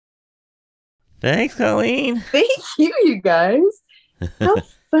Thanks, Colleen. Thank you, you guys. How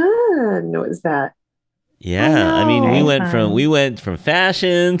fun was that? I Yeah, I mean, we know. Very went from fun.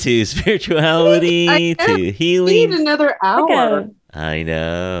 fashion to I spirituality know. to We need healing. another Like hour. a I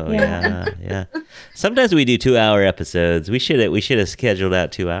know. Yeah. Yeah. Sometimes we do 2 hour episodes. We should have scheduled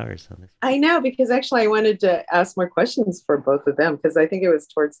out 2 hours on this. I know, because actually I wanted to ask more questions for both of them because I think it was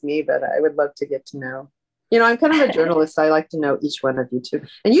towards me, but I would love to get to know. I'm kind of a journalist. So I like to know each one of you too.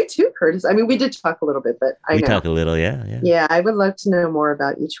 And you too, Curtis. I mean, we did talk a little bit, but I We know. talk a little, yeah. Yeah, I would love to know more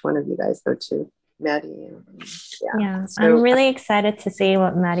about each one of you guys though too. Maddie. Yeah, So, I'm really excited to see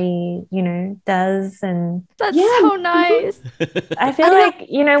what Maddie, does. And That's Yeah. so nice. I feel like,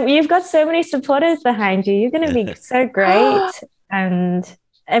 you've got so many supporters behind you. You're going to be so great. And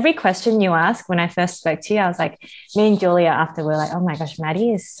every question you ask, when I first spoke to you, I was like, me and Julia after we're like, oh my gosh,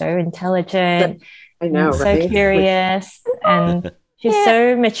 Maddie is so intelligent I know, and so right? curious. And she's Yeah.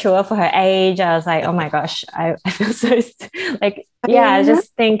 so mature for her age. I was like, oh my gosh, I feel so like, yeah, I know.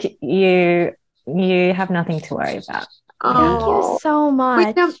 just think you have nothing to worry about. Thank Oh, you so wait,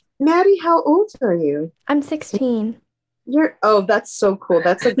 much. now, Maddie, how old are you? I'm 16. That's so cool.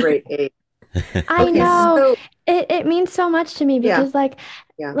 That's a great age. I Okay, know. so It means so much to me Yeah. because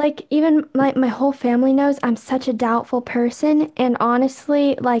Yeah. even my whole family knows I'm such a doubtful person, and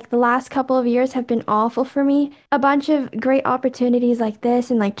honestly, like the last couple of years have been awful for me. A bunch of great opportunities like this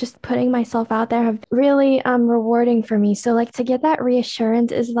and like just putting myself out there have really rewarding for me. So like to get that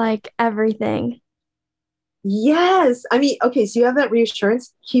reassurance is like everything. Yes. I mean, okay, so you have that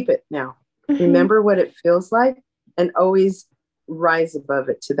reassurance. Keep it now. Mhm. Remember what it feels like and always rise above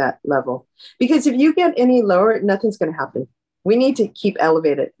it to that level. Because if you get any lower, nothing's going to happen. We need to keep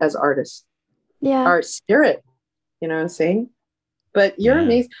elevated as artists. Yeah. Our spirit, you know what I'm saying? But you're Yeah.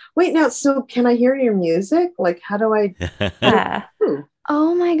 amazing. Wait, now, so can I hear your music? Like, how do I? Yeah.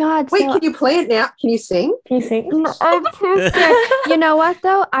 Oh my God. Wait, So can you play it now? Can you sing? Can you see? I'm too scared. You know what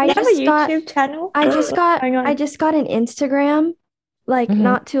though? You have a YouTube channel? I just got Hang on. I just got an Instagram like Mhm.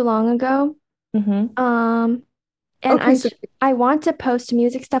 not too long ago. Mhm. And Okay, so I want to post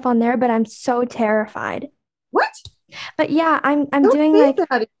music stuff on there, but I'm so terrified. what? But yeah, I'm Don't doing say like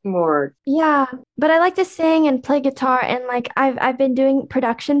that anymore. yeah, but I like to sing and play guitar and like I've been doing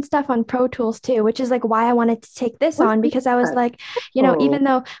production stuff on Pro Tools too, which is like why I wanted to take this What on is because I was that? like, Oh. even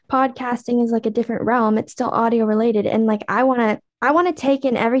though podcasting is like a different realm, it's still audio related and like I want to take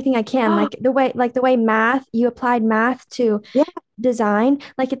in everything I can, like the way math, you applied math to Yeah. design,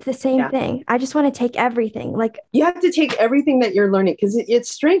 like it's the same Yeah. thing. I just want to take everything. Like You have to take everything that you're learning because it's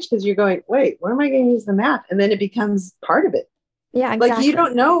strange because you're going, wait, where am I going to use the math? And then it becomes part of it. yeah, exactly. Like you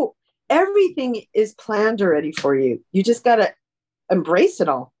don't know. Everything is planned already for you. You just got to embrace it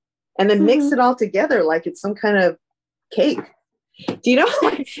all and then mix it all together like it's some kind of cake. Do you know?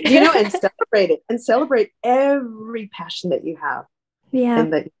 And celebrate it and celebrate every passion that you have. Yeah.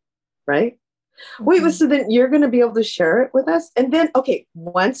 And that, right? Wait, so then you're going to be able to share it with us? And then, okay,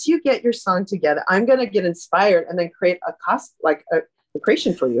 once you get your song together, I'm going to get inspired and then create a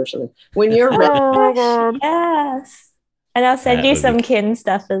creation for you or something. When you're ready, Oh my God. Yes. And I'll send That you would some be- kin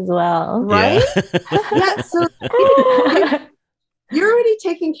stuff as well. right? Yeah. Yeah, so you're already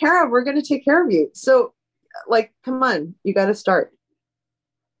taken care of. We're going to take care of you. So, like, come on, you got to start.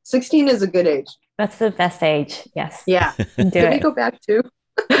 16 is a good age. That's the best age. Yes. Yeah. Do Can we it. go back to?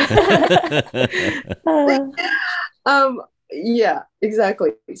 Yeah,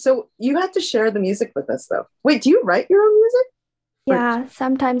 exactly. So you have to share the music with us, though. Wait, do you write your own music? Yeah,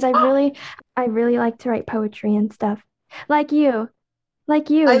 sometimes I really like to write poetry and stuff. Like you. Like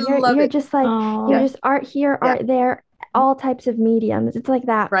you. I You're love you're it. just like Oh. you're Yeah. just art here, Yeah. art there, all types of mediums. It's like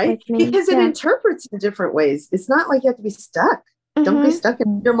that Right? with me. Because it Yeah. interprets in different ways. It's not like you have to be stuck. Don't be Mhm. stuck.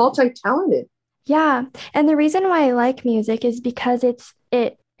 You're multi-talented. Yeah. And the reason why I like music is because it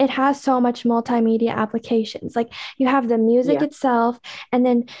has so much multimedia applications. Like you have the music Yeah. itself, and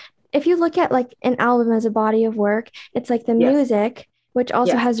then if you look at like an album as a body of work, it's like the Yes. music, which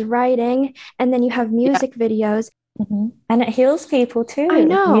also Yes. has writing, and then you have music videos. Mhm. And it heals people too. I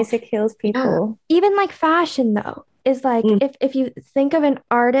know. Music heals people. Even like fashion though, is like Mm. if you think of an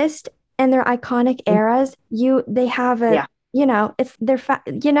artist and their iconic eras, they have a Yeah. it's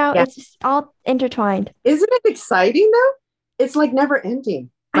Yeah. it's just all intertwined. Isn't it exciting, though? It's like never ending.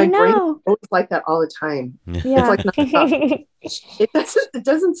 I My brain is know. always like that all the time. Yeah. It's like nonstop. It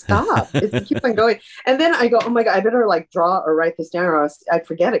doesn't stop. It keeps on going. And then I go, oh my God, I better like draw or write this down or else I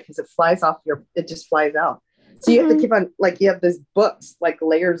forget it because it just flies out. So you have to keep on, like you have these books, like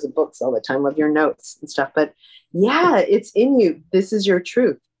layers of books all the time of your notes and stuff. But yeah, it's in you. This is your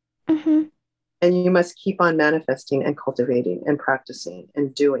truth. Mhm. And you must keep on manifesting and cultivating and practicing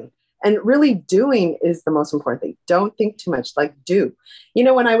and doing. And really doing is the most important thing. Don't think too much, like do.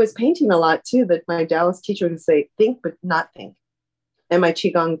 When I was painting a lot too, that my Taoist teacher would say, think, but not think. And my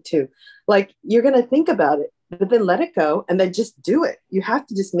Qigong too. Like, you're going to think about it, but then let it go and then just do it. You have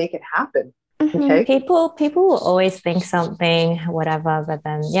to just make it happen. Okay. People will always think something, whatever, but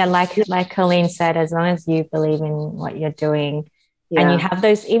then like Colleen said, as long as you believe in what you're doing and you have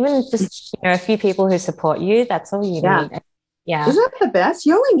those, even just a few people who support you, that's all you need. Yeah. Isn't that the best?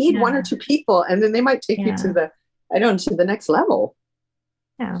 You only need one or two people, and then they might take you to the next level.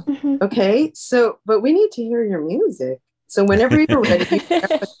 Yeah. Okay. So, but we need to hear your music. So whenever you're ready,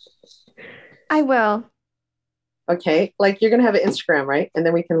 I will. Okay. Like, you're going to have an Instagram, right? And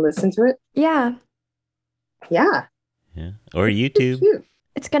then we can listen to it. Yeah. Yeah. Yeah. Or YouTube.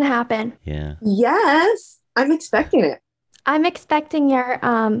 It's going to happen. Yeah. Yes. I'm expecting it. I'm expecting your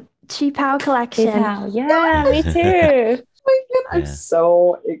Chi Pao collection. Yeah, me too. Oh my God, I'm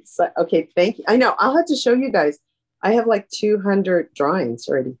so excited. Okay, thank you. I know. I'll have to show you guys. I have like 200 drawings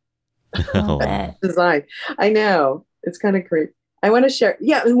already. Design. I know. It's kind of great. I want to share.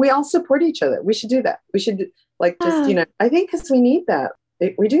 Yeah, and we all support each other. We should do that. We should I think because we need that.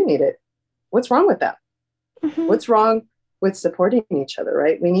 We do need it. What's wrong with that? What's wrong with supporting each other,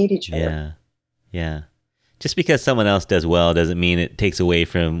 right? We need each other. Yeah. Yeah. Just because someone else does well doesn't mean it takes away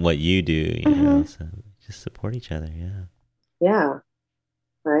from what you do, you know? So just support each other. Yeah. Yeah.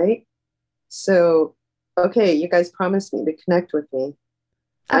 Right. So, okay, you guys promised me to connect with me.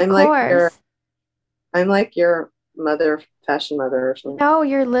 Of course. I'm like your mother, fashion mother or something. No,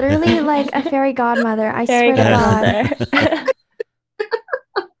 you're literally like a fairy godmother. I swear to God.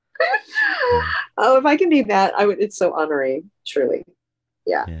 Oh, if I can be that, I would. It's so honoring, truly.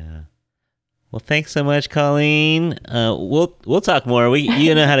 Yeah. Yeah. Well, thanks so much, Colleen. We'll talk more.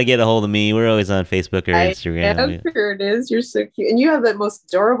 You know how to get a hold of me. We're always on Facebook or Instagram. I know, here it is. You're so cute, and you have the most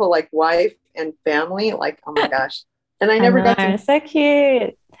adorable wife and family. Like, oh my gosh! And I never got to. So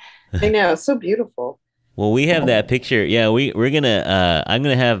cute. I know, so beautiful. Well, we have that picture. Yeah, we're gonna. I'm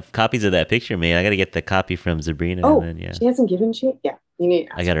gonna have copies of that picture made. I got to get the copy from Sabrina. Oh, and then, she hasn't given you. Yeah, you need.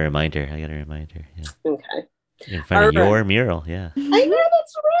 I got to remind her. Yeah. Okay. In front of your mural. Yeah. I know,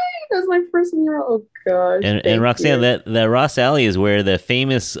 that's right. That was my first mural. Oh gosh. And Roxane, that Ross Alley is where the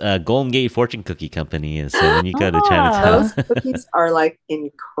famous Golden Gate Fortune Cookie Company is. So when you go to Chinatown, those cookies are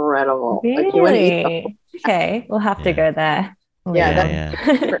incredible. Really? Like, you want to eat okay, we'll have to go there. Yeah.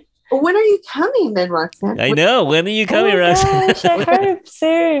 When are you coming then, Roxane? I know. When are you coming, Roxane? Gosh, I hope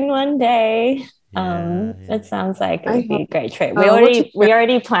soon, one day. It sounds like it would be a great trip. We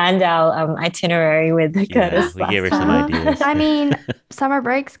already planned our itinerary with Curtis. We gave her some ideas. I mean, summer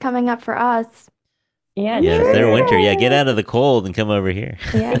break's coming up for us. Yeah, it's their winter. Yeah, get out of the cold and come over here.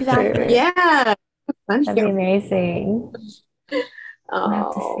 Yeah, exactly. Yeah, that'd be amazing.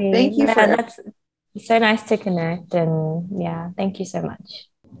 Oh, thank you that's so nice to connect, and thank you so much.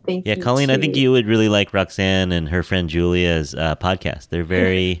 Thank you, Colleen, too. I think you would really like Roxane and her friend Julia's podcast. They're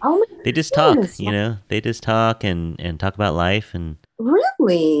very, they just talk, they just talk and talk about life and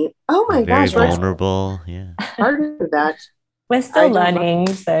really, oh my gosh, very vulnerable. Part of that. We're still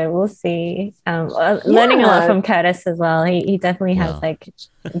learning, so we'll see. Learning a lot from Curtis as well. He definitely has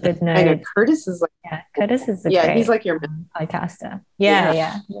good notes. I know Curtis is Curtis is great, he's like your podcaster.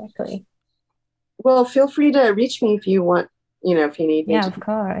 Yeah, exactly. Well, feel free to reach me if you want. If you need me. Yeah, of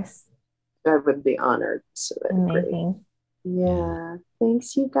course. I would be honored. So amazing. Great. Yeah.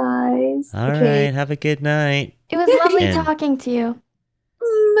 Thanks, you guys. All right. Have a good night. It was lovely talking to you.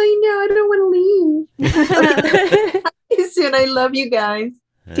 I know. I don't want to leave. Soon. I love you guys.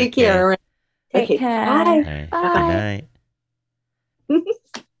 Take care. Take care. Bye. Bye. Good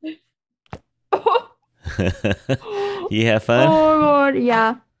night. You have fun? Oh, Lord.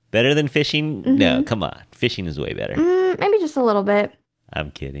 Yeah. Better than fishing? No, come on. Fishing is way better. Maybe just a little bit.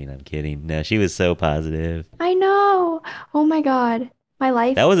 I'm kidding. No, she was so positive. I know. Oh my God. My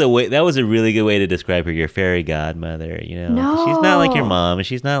life. That was a really good way to describe her, your fairy godmother, No. She's not like your mom, and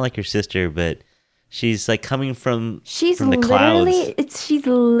she's not like your sister, but she's like coming from the clouds. She's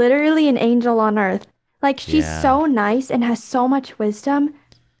literally an angel on earth. Like, she's so nice and has so much wisdom.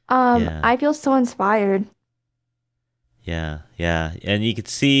 I feel so inspired. Yeah. And you could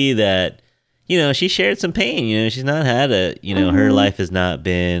see that, she shared some pain. She's not had her life has not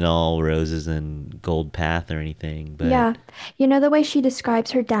been all roses and gold path or anything. But yeah. The way she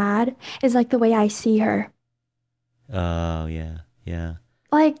describes her dad is like the way I see her. Oh, yeah.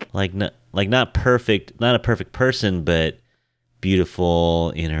 Like not a perfect person, but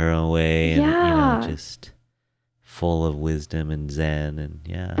beautiful in her own way. And, just full of wisdom and zen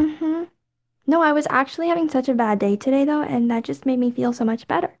and No, I was actually having such a bad day today, though, and that just made me feel so much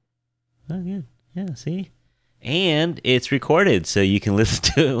better. Oh, good. Yeah, see? And it's recorded, so you can listen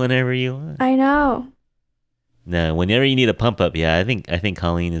to it whenever you want. I know. No, whenever you need a pump up, yeah, I think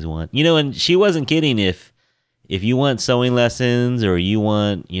Colleen is one. And she wasn't kidding. If you want sewing lessons or you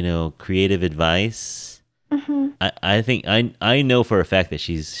want, creative advice, I think I know for a fact that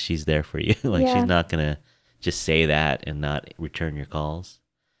she's there for you. Like Yeah. she's not gonna just say that and not return your calls.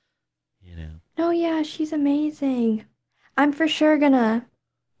 Oh yeah, she's amazing. I'm for sure gonna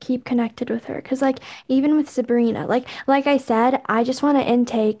keep connected with her because like even with Sabrina, like I said, I just want to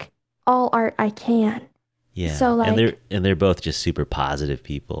intake all art I can. Yeah. So like and they're both just super positive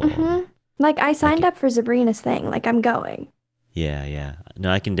people. Like I signed up for Sabrina's thing. Like I'm going. Yeah.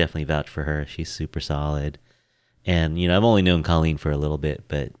 No, I can definitely vouch for her. She's super solid. And, I've only known Colleen for a little bit,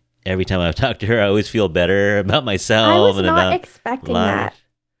 but every time I've talked to her, I always feel better about myself. I was and not about expecting life. that.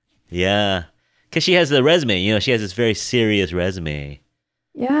 Yeah. Because she has the resume, she has this very serious resume.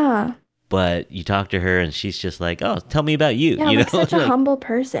 Yeah. But you talk to her and she's just like, oh, tell me about you. Yeah, like such a humble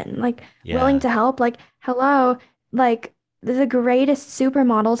person. Like willing to help. Like, hello, like the greatest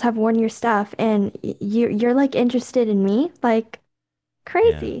supermodels have worn your stuff and you're like interested in me. Like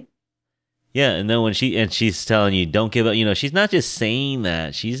crazy. Yeah, and then when she's telling you don't give up, she's not just saying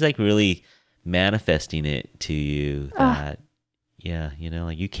that. She's like really manifesting it to you that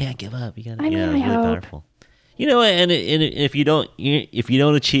like you can't give up. You got to it's really powerful. And if you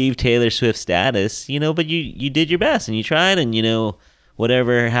don't achieve Taylor Swift status, but you did your best and you tried and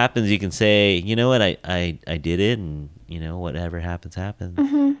whatever happens you can say, you know what, I did it and whatever happens.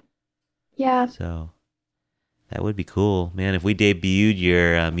 Yeah. So that would be cool, man. If we debuted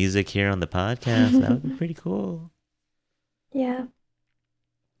your music here on the podcast, that would be pretty cool. Yeah.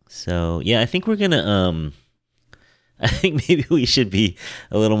 So, yeah, I think we're going to, I think maybe we should be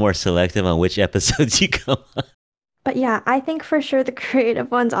a little more selective on which episodes you come on. But yeah, I think for sure the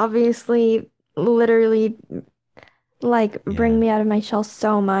creative ones obviously literally bring me out of my shell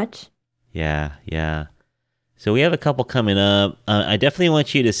so much. Yeah. So we have a couple coming up. I definitely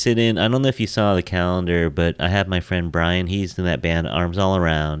want you to sit in. I don't know if you saw the calendar, but I have my friend Brian. He's in that band Arms All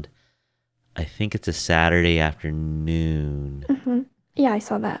Around. I think it's a Saturday afternoon. Yeah, I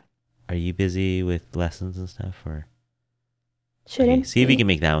saw that. Are you busy with lessons and stuff, or? Shouldn't see if you can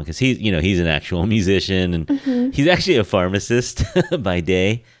make that one, because he's an actual musician and he's actually a pharmacist by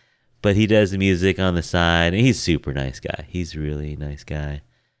day, but he does the music on the side and he's a super nice guy. He's a really nice guy.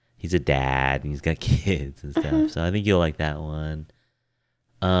 He's a dad and he's got kids and stuff. So I think you'll like that one.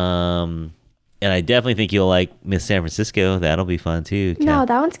 And I definitely think you'll like Miss San Francisco. That'll be fun too. No,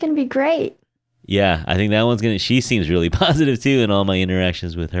 that one's gonna be great. Yeah, I think that one's gonna. She seems really positive too in all my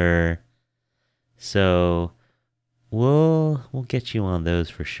interactions with her. So we'll get you on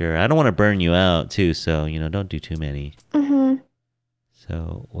those for sure. I don't want to burn you out too, so don't do too many.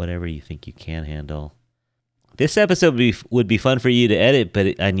 So whatever you think you can handle. This episode would be fun for you to edit,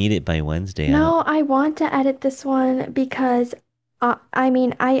 but I need it by Wednesday. No, I want to edit this one because, I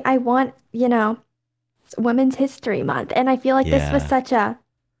want, it's Women's History Month, and I feel like this was such a,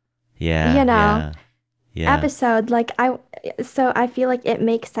 episode. So I feel like it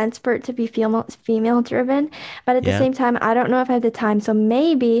makes sense for it to be female driven, but at the same time, I don't know if I have the time. So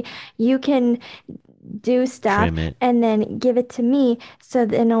maybe you can do stuff and then give it to me, so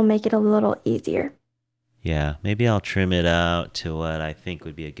then it'll make it a little easier. Yeah, maybe I'll trim it out to what I think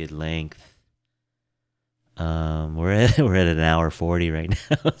would be a good length. We're at an hour 40 right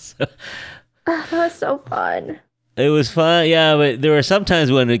now. So. That was so fun. It was fun, yeah, but there were some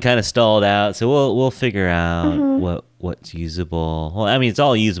times when it kind of stalled out. So we'll figure out what's usable. Well, I mean, it's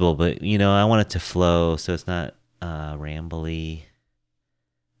all usable, but I want it to flow so it's not rambly.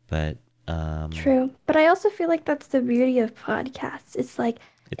 But true, but I also feel like that's the beauty of podcasts. It's like.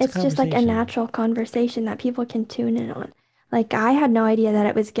 It's just like a natural conversation that people can tune in on. Like, I had no idea that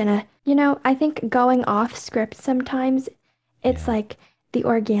it was gonna, I think going off script sometimes, it's like the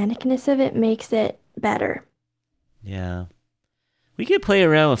organicness of it makes it better. Yeah. We could play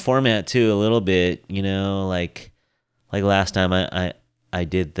around with format too a little bit, like last time I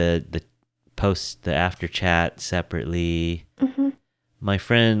did the post, the after chat separately. My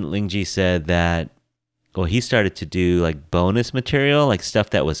friend Lingji said that, well, he started to do like bonus material, like stuff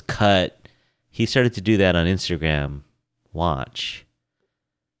that was cut. He started to do that on Instagram Watch.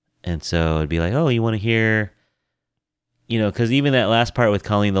 And so it'd be like, oh, you want to hear, because even that last part with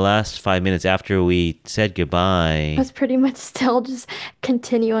Colleen, the last 5 minutes after we said goodbye. I was pretty much still just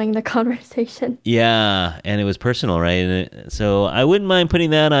continuing the conversation. Yeah, and it was personal, right? And so I wouldn't mind putting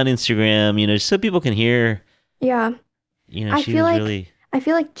that on Instagram, just so people can hear. Yeah. I feel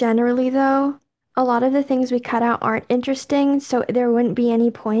like generally though, a lot of the things we cut out aren't interesting, so there wouldn't be any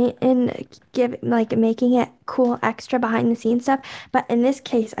point in making it cool extra behind the scenes stuff. But in this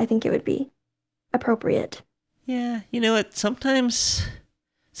case, I think it would be appropriate. Yeah, you know what? Sometimes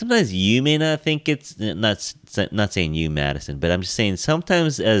you may not think it's not saying you, Madison, but I'm just saying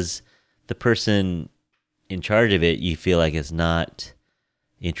sometimes as the person in charge of it, you feel like it's not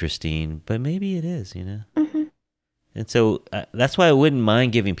interesting, but maybe it is, you know? Mm-hmm. And so that's why I wouldn't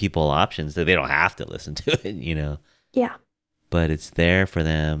mind giving people options that they don't have to listen to it, you know? Yeah. But it's there for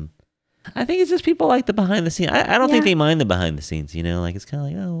them. I think it's just people like the behind the scenes. I don't think they mind the behind the scenes, you know? Like it's kind of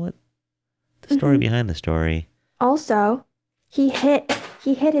like, oh, what? The story behind the story. Also, he hit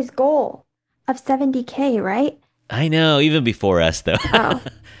his goal of 70K, right? I know, even before us though. Oh.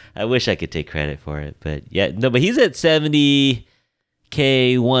 I wish I could take credit for it, but yeah, no, but he's at 70K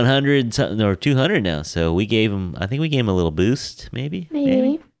 100 something or 200 now. So I think we gave him a little boost, maybe.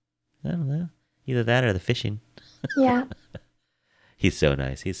 I don't know. Either that or the fishing. Yeah. He's so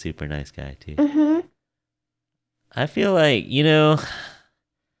nice. He's a super nice guy too. Mm-hmm. I feel like, you know,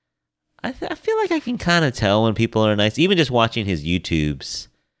 I feel like I can kind of tell when people are nice. Even just watching his YouTubes,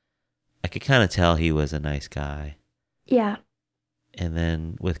 I could kind of tell he was a nice guy. Yeah. And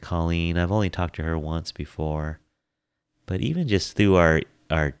then with Colleen, I've only talked to her once before, but even just through our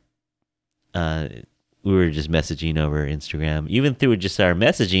we were just messaging over Instagram. Even through just our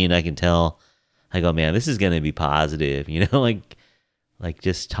messaging, I can tell. I go, man, this is gonna be positive, you know, like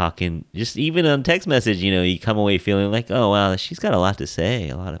just talking, just even on text message, you know, you come away feeling like, oh wow, she's got a lot to say,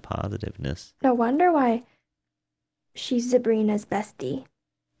 a lot of positiveness. No wonder why she's Sabrina's bestie.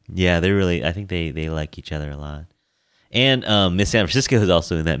 Yeah, I think they like each other a lot. And Miss San Francisco is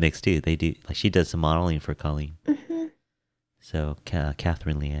also in that mix too. They do, like, she does some modeling for Colleen. Mm-hmm. So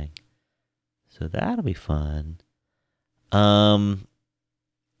Catherine Liang. So that'll be fun.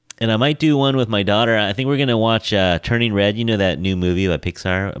 And I might do one with my daughter. I think we're gonna watch Turning Red. You know that new movie by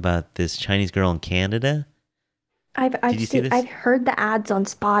Pixar about this Chinese girl in Canada. I've heard the ads on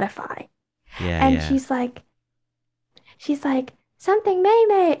Spotify. Yeah, and yeah. she's like something May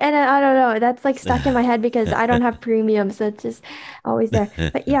May, and I don't know. That's like stuck in my head because I don't have premium, so it's just always there.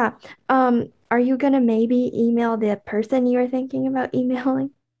 But yeah, are you gonna maybe email the person you were thinking about emailing?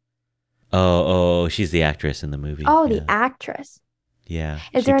 Oh, she's the actress in the movie. Oh, yeah. the actress. Yeah,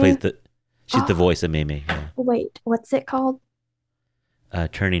 Is she there plays any... She's the voice of Mei Mei. Yeah. Wait, what's it called?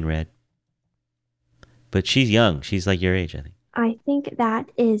 Turning Red. But she's young. She's like your age, I think. I think that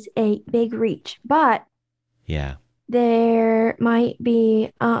is a big reach, but yeah, there might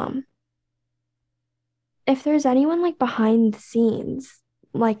be if there's anyone like behind the scenes,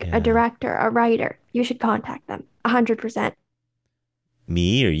 like a director, a writer, you should contact them 100%.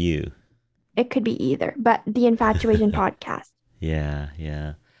 Me or you? It could be either, but the Infatuation podcast.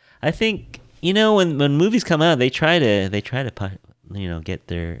 Yeah. I think, you know, when movies come out, they try to you know, get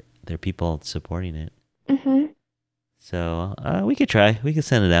their people supporting it. Mm-hmm. So we could try. We could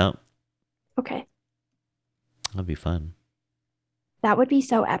send it out. Okay. That'd be fun. That would be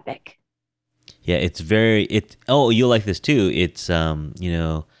so epic. Yeah, you'll like this too. It's you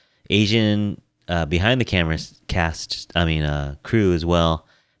know, Asian behind the cameras crew as well,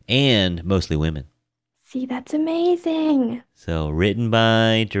 and mostly women. See, that's amazing. So written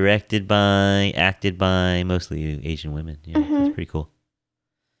by, directed by, acted by mostly Asian women. Yeah, That's pretty cool.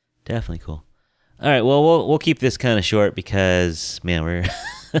 Definitely cool. All right, well we'll keep this kind of short because, man,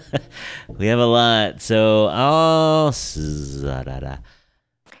 we have a lot. So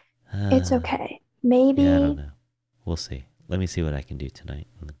it's okay. Maybe. Yeah, I don't know. We'll see. Let me see what I can do tonight.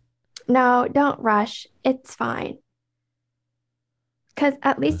 No, don't rush. It's fine. Because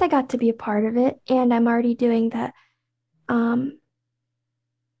at least I got to be a part of it, and I'm already doing the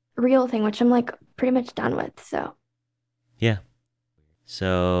real thing, which I'm like pretty much done with. So. Yeah.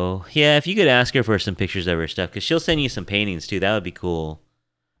 So, yeah, if you could ask her for some pictures of her stuff, because she'll send you some paintings too. That would be cool.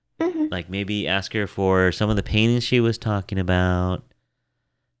 Mm-hmm. Like maybe ask her for some of the paintings she was talking about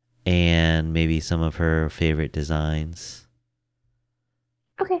and maybe some of her favorite designs.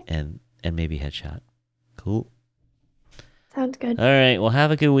 Okay. And maybe headshot. Cool. Sounds good. All right. Well,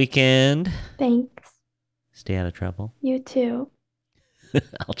 have a good weekend. Thanks. Stay out of trouble. You too.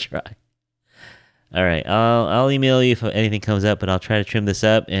 I'll try. All right, I'll email you if anything comes up, but I'll try to trim this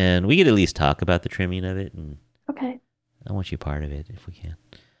up, and we could at least talk about the trimming of it. And okay. I want you part of it if we can.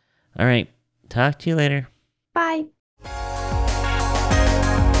 All right, talk to you later. Bye.